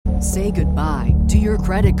Say goodbye to your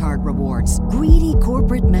credit card rewards. Greedy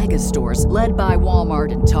corporate mega stores, led by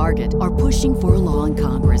Walmart and Target, are pushing for a law in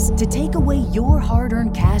Congress to take away your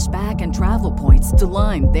hard-earned cash back and travel points to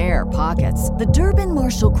line their pockets. The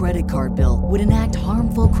Durbin-Marshall credit card bill would enact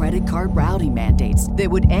harmful credit card routing mandates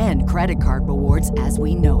that would end credit card rewards as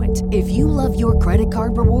we know it. If you love your credit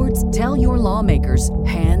card rewards, tell your lawmakers,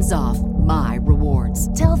 hands off my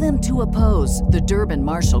rewards. Tell them to oppose the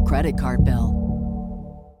Durbin-Marshall credit card bill.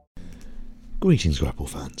 Greetings, Grapple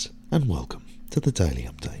fans, and welcome to the Daily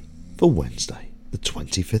Update for Wednesday, the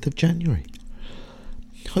 25th of January.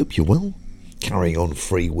 Hope you're well. Carrying on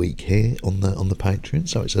free week here on the Patreon,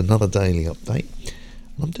 so it's another daily update.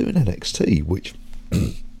 And I'm doing NXT, which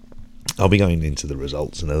I'll be going into the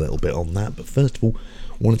results in a little bit on that. But first of all,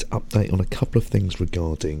 I wanted to update on a couple of things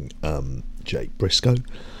regarding Jake Briscoe.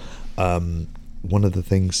 One of the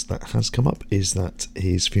things that has come up is that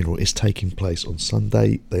his funeral is taking place on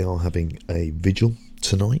Sunday. They are having a vigil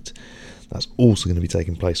tonight. That's also going to be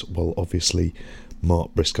taking place while obviously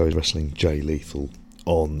Mark Briscoe is wrestling Jay Lethal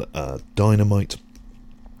on Dynamite.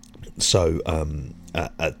 So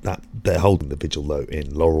at that, they're holding the vigil though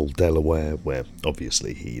in Laurel, Delaware, where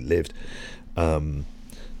obviously he lived.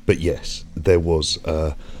 But yes, there was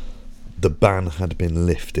the ban had been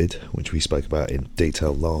lifted, which we spoke about in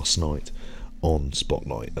detail last night on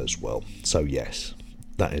Spotlight as well. So yes,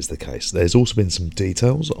 that is the case. There's also been some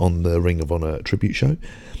details on the Ring of Honor tribute show.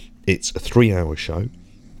 It's a 3-hour show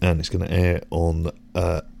and it's going to air on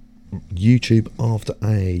YouTube after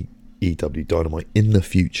AEW Dynamite in the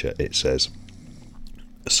future, it says.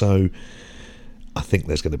 So I think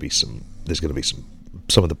there's going to be some of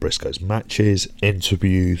the Briscoes matches,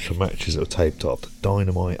 interviews, some matches that were taped after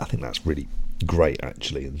Dynamite. I think that's really great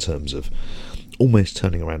actually, in terms of almost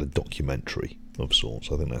turning around a documentary of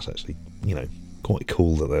sorts. I think that's actually, quite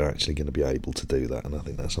cool that they're actually going to be able to do that, and I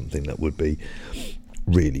think that's something that would be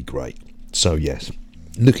really great. So yes,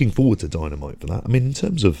 looking forward to Dynamite for that. I mean, in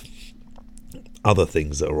terms of other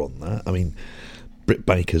things that are on that, I mean, Britt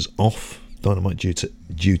Baker's off Dynamite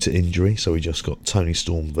due to injury, so we just got Toni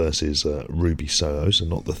Storm versus Ruby Soho, so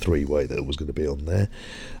not the three-way that was going to be on there,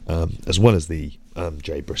 as well as the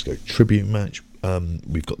Jay Briscoe tribute match.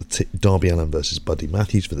 We've got the Darby Allin versus Buddy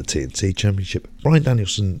Matthews for the TNT Championship, Bryan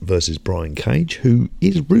Danielson versus Brian Cage, who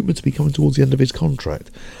is rumoured to be coming towards the end of his contract.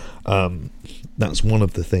 That's one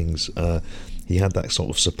of the things. He had that sort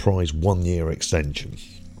of surprise 1-year extension,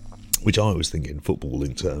 which I was thinking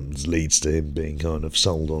footballing terms leads to him being kind of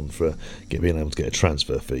sold on for being able to get a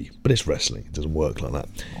transfer fee. But it's wrestling, it doesn't work like that.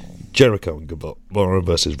 Jericho and Guevara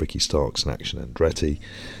versus Ricky Starks and Action Andretti.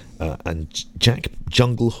 And Jack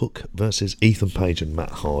Jungle Hook versus Ethan Page and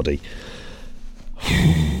Matt Hardy.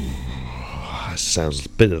 Sounds a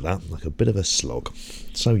bit of that, like a bit of a slog.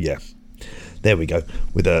 So yeah, there we go.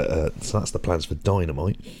 So that's the plans for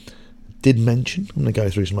Dynamite. Did mention, I'm going to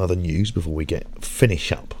go through some other news before we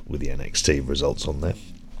finish up with the NXT results on there.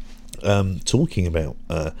 Talking about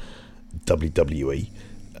WWE,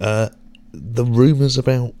 the rumours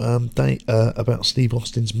about Steve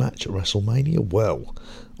Austin's match at WrestleMania. Well,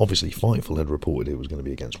 obviously Fightful had reported it was going to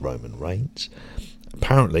be against Roman Reigns.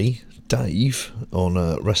 Apparently, Dave on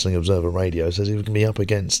Wrestling Observer Radio says he was going to be up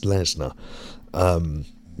against Lesnar.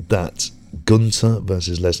 That Gunther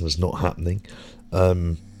versus Lesnar's not happening.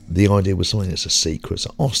 The idea was something that's a secret,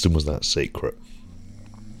 so Austin was that secret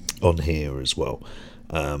on here as well.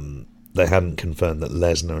 They hadn't confirmed that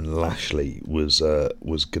Lesnar and Lashley was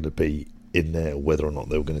going to be in there, whether or not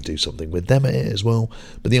they were going to do something with them at it as well.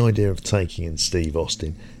 But the idea of taking in Steve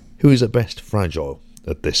Austin, who is at best fragile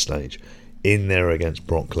at this stage, in there against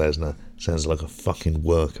Brock Lesnar sounds like a fucking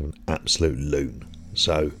work of an absolute loon.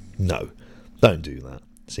 So no, don't do that.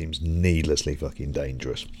 Seems needlessly fucking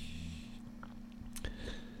dangerous.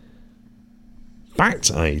 Back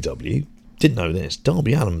to AEW. Didn't know this.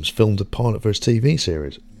 Darby Allin's filmed a pilot for his TV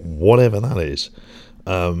series, whatever that is.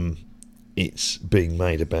 It's being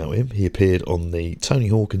made about him. He appeared on the Tony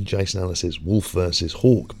Hawk and Jason Ellis's Wolf vs.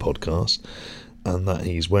 Hawk podcast, and that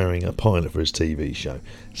he's wearing a pilot for his TV show.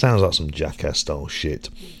 Sounds like some Jackass style shit.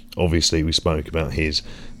 Obviously, we spoke about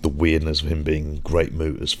the weirdness of him being Great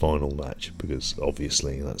Muta's final match, because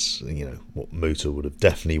obviously that's what Muta would have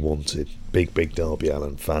definitely wanted. Big Darby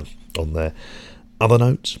Allin fan on there. Other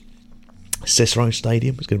notes: Cicero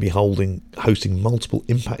Stadium is going to be hosting multiple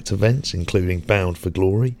Impact events, including Bound for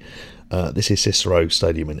Glory. This is Cicero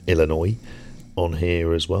Stadium in Illinois on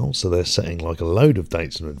here as well, so they're setting like a load of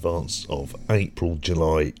dates in advance of April,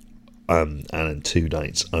 July, and 2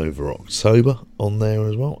 dates over October on there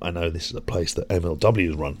as well. I know this is a place that MLW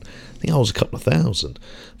has run. I think I was a couple of thousand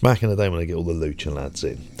back in the day when they get all the Lucha lads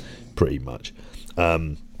in, pretty much.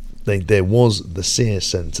 there was the Sears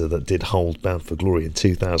Centre that did hold Bound for Glory in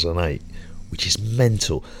 2008, which is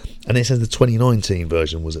mental. And it says the 2019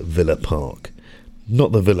 version was at Villa Park,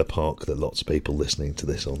 not the Villa Park that lots of people listening to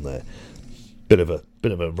this on there. Bit of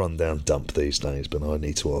a rundown dump these days, but I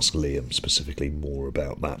need to ask Liam specifically more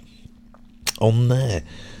about that. On there,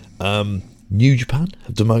 New Japan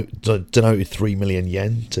have donated 3 million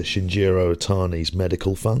yen to Shinjiro Otani's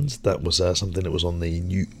medical funds. That was something that was on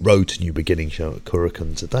the Road to New Beginning show at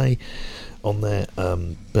Korakuen today. On there,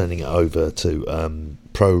 burning it over to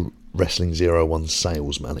Pro Wrestling 01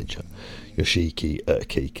 sales manager Yoshiki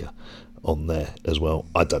Akika on there as well.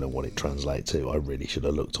 I don't know what it translates to. I really should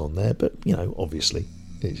have looked on there, but obviously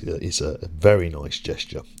it's a very nice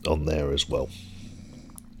gesture on there as well.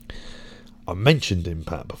 I mentioned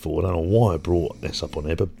Impact before. I don't know why I brought this up on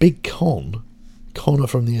here, but Big Connor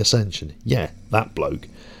from the Ascension, yeah, that bloke,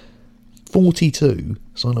 42,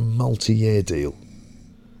 signed a multi-year deal.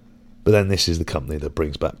 But then this is the company that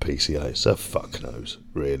brings back PCO, so fuck knows,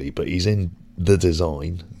 really. But he's in the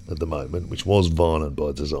design at the moment, which was violent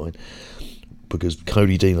by design, because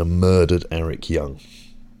Cody Deaner murdered Eric Young.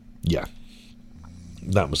 Yeah,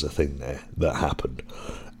 that was the thing there that happened.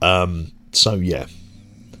 So yeah,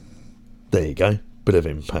 there you go. Bit of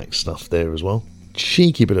Impact stuff there as well.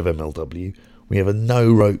 Cheeky bit of MLW. We have a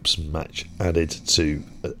no ropes match added to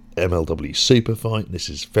MLW Super Fight. This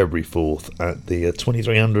is February 4th at the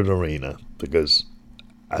 2300 Arena, because,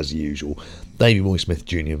 as usual, Davey Boy Smith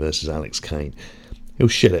Jr. versus Alex Kane. He'll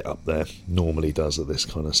shit it up there. Normally does at this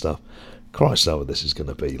kind of stuff. Christ knows what this is going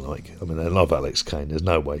to be like. I mean, I love Alex Kane. There's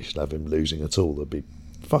no way you should have him losing at all. That'd be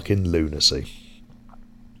fucking lunacy.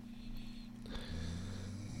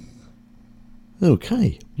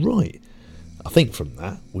 Okay, right. I think from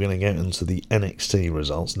that, we're going to get into the NXT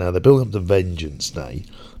results. Now, they're building up to Vengeance Day.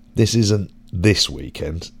 This isn't this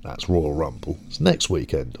weekend. That's Royal Rumble. It's next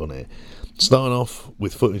weekend on here. Starting off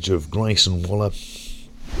with footage of Grayson Waller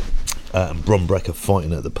and Bron Breakker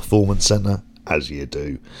fighting at the Performance Centre, as you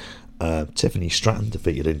do. Tiffany Stratton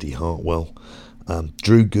defeated Indy Hartwell.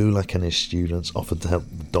 Drew Gulak and his students offered to help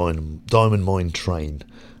the Diamond Mine train.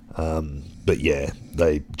 But yeah,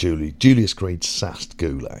 Julius Creed sassed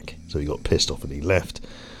Gulak, so he got pissed off and he left.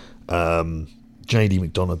 JD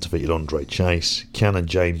McDonough defeated Andre Chase. Cannon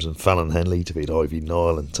James and Fallon Henley defeated Ivy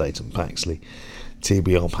Nile and Tatum Paxley.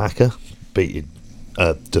 TB Alpaca defeated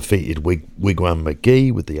Wigwam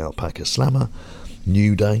McGee with the Alpaca Slammer.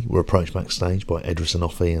 New Day were approached backstage by Edris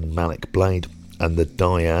Enofe and Malik Blade, and the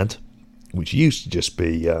Dyad, which used to just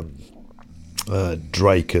be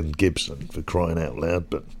Drake and Gibson, for crying out loud,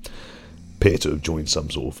 but appear to have joined some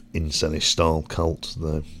sort of incelish style cult,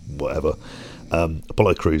 whatever.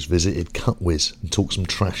 Apollo Crews visited Cutwiz and talked some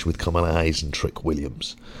trash with Kamala Hayes and Trick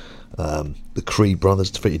Williams. The Creed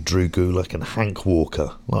brothers defeated Drew Gulak and Hank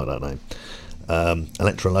Walker, like that name.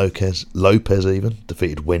 Elektra Lopez even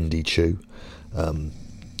defeated Wendy Chu.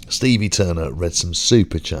 Stevie Turner read some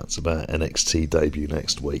super chats about NXT debut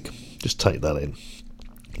next week. Just take that in.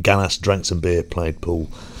 Gallas drank some beer, played pool,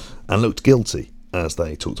 and looked guilty as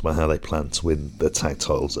they talked about how they plan to win the tag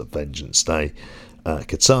titles at Vengeance Day.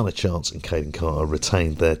 Katana Chance and Caden Carter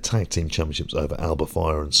retained their tag team championships over Alba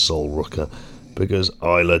Fire and Sol Rucker because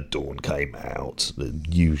Isla Dawn came out. The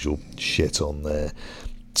usual shit on there.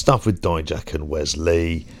 Stuff with Dijak and Wes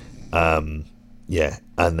Lee. Yeah,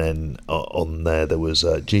 and then on there was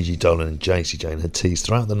Gigi Dolan and JC Jane had teased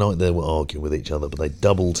throughout the night they were arguing with each other, but they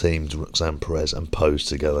double teamed Roxanne Perez and posed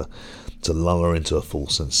together to lull her into a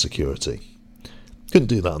false sense of security. Couldn't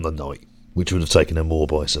do that on the night, which would have taken her more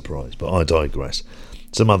by surprise, but I digress.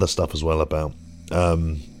 Some other stuff as well about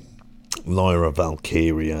Lyra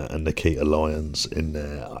Valkyria and Nikita Lyons in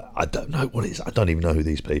there. I don't know what it is. I don't even know who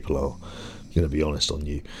these people are. I'm going to be honest on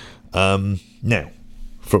you. Now,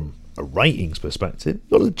 from a ratings perspective,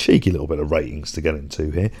 got a cheeky little bit of ratings to get into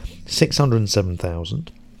here.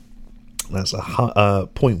 607,000. That's a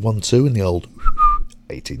 0.12 in the old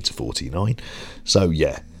 18-49. So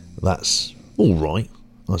yeah, that's all right,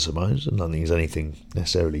 I suppose. I don't think there's anything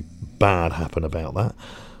necessarily bad happen about that.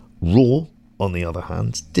 Raw, on the other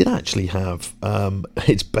hand, did actually have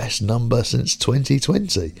its best number since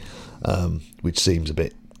 2020, which seems a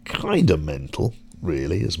bit kind of mental,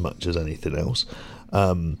 really, as much as anything else.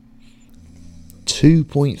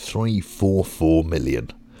 2.344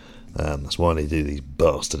 million. That's why they do these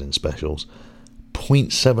bastarding specials.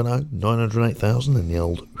 0.70, 908,000 in the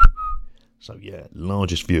old. So yeah,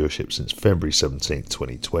 largest viewership since February 17th,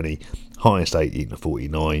 2020. Highest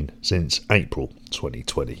 18-49 since April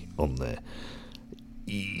 2020 on there.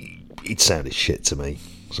 It sounded shit to me,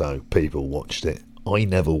 so people watched it. I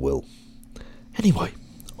never will. Anyway,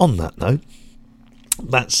 on that note,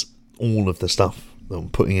 that's all of the stuff that I'm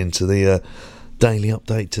putting into the daily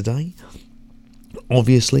update today.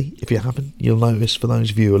 Obviously, if you haven't, you'll notice, for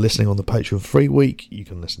those of you who are listening on the Patreon free week, you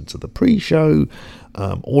can listen to the pre-show.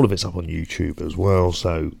 All of it's up on YouTube as well,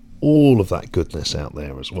 so all of that goodness out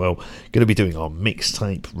there as well. Going to be doing our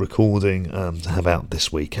mixtape recording to have out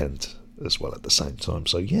this weekend as well at the same time.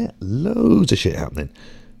 So yeah, loads of shit happening.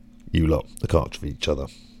 You lot, look after each other.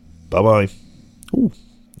 Bye bye. Ooh,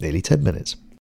 nearly 10 minutes.